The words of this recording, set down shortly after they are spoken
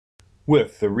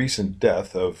With the recent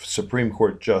death of Supreme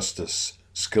Court Justice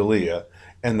Scalia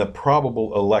and the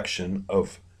probable election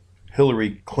of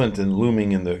Hillary Clinton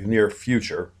looming in the near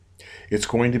future, it's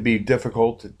going to be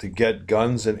difficult to get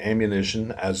guns and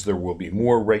ammunition, as there will be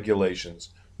more regulations,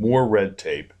 more red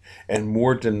tape, and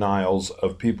more denials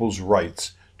of people's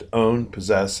rights to own,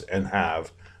 possess, and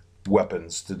have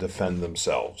weapons to defend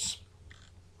themselves.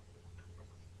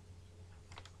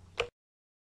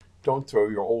 Don't throw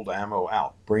your old ammo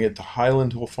out. Bring it to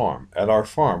Highland Hill Farm. At our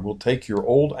farm, we'll take your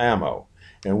old ammo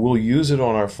and we'll use it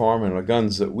on our farm and the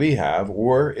guns that we have,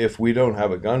 or if we don't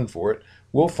have a gun for it,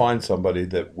 we'll find somebody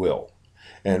that will.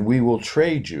 And we will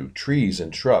trade you trees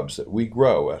and shrubs that we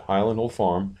grow at Highland Hill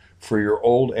Farm for your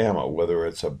old ammo, whether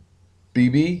it's a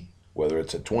BB, whether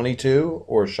it's a 22,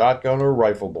 or a shotgun or a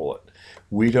rifle bullet.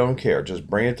 We don't care. Just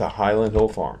bring it to Highland Hill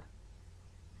Farm.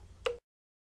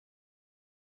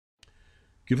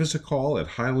 Give us a call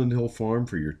at Highland Hill Farm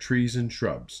for your trees and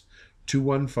shrubs.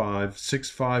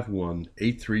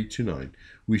 215-651-8329.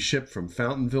 We ship from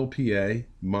Fountainville, PA,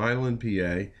 Milan,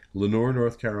 PA, Lenoir,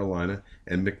 North Carolina,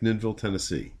 and McMinnville,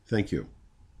 Tennessee. Thank you.